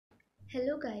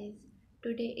Hello guys.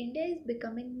 Today India is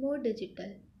becoming more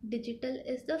digital. Digital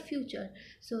is the future.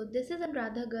 So this is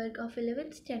Anuradha Garg of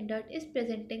 11th standard is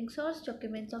presenting source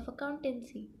documents of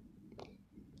accountancy.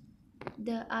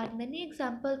 There are many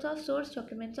examples of source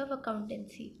documents of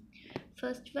accountancy.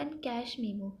 First one, cash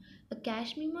memo. A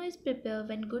cash memo is prepared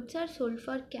when goods are sold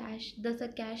for cash. Thus a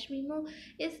cash memo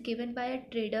is given by a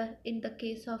trader in the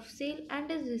case of sale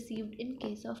and is received in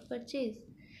case of purchase.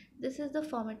 This is the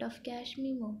format of cash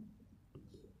memo.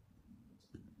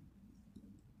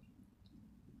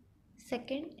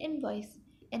 Second, invoice.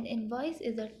 An invoice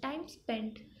is a time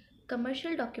spent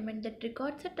commercial document that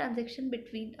records a transaction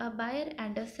between a buyer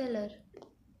and a seller.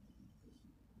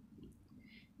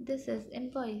 This is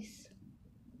invoice.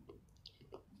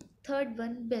 Third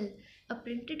one, bill. A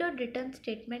printed or written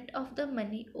statement of the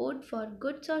money owed for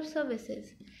goods or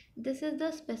services. This is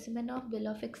the specimen of bill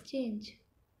of exchange.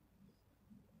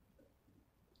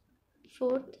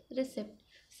 Fourth, receipt.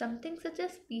 Something such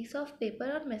as piece of paper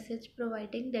or message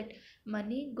providing that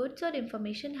money, goods or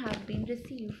information have been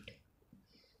received.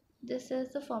 This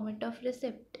is the format of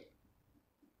receipt.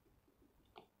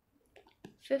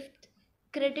 Fifth,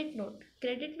 credit note.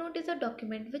 Credit note is a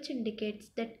document which indicates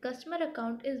that customer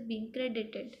account is being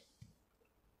credited.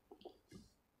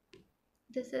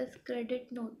 This is credit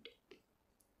note.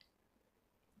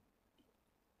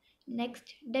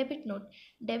 Next, debit note.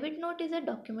 Debit note is a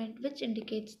document which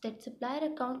indicates that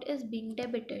supplier account is being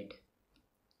debited.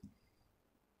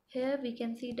 Here we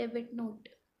can see debit note.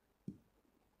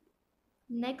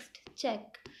 Next,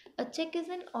 check. A check is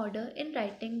an order in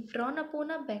writing drawn upon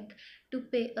a bank to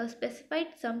pay a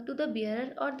specified sum to the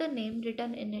bearer or the name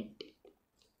written in it.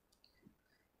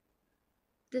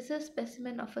 This is a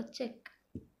specimen of a check.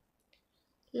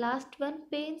 Last one,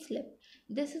 pay-in slip.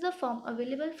 This is a form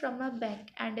available from a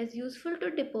bank and is useful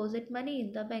to deposit money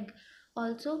in the bank,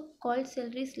 also called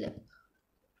salary slip.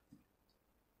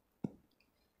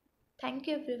 Thank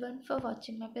you everyone for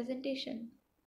watching my presentation.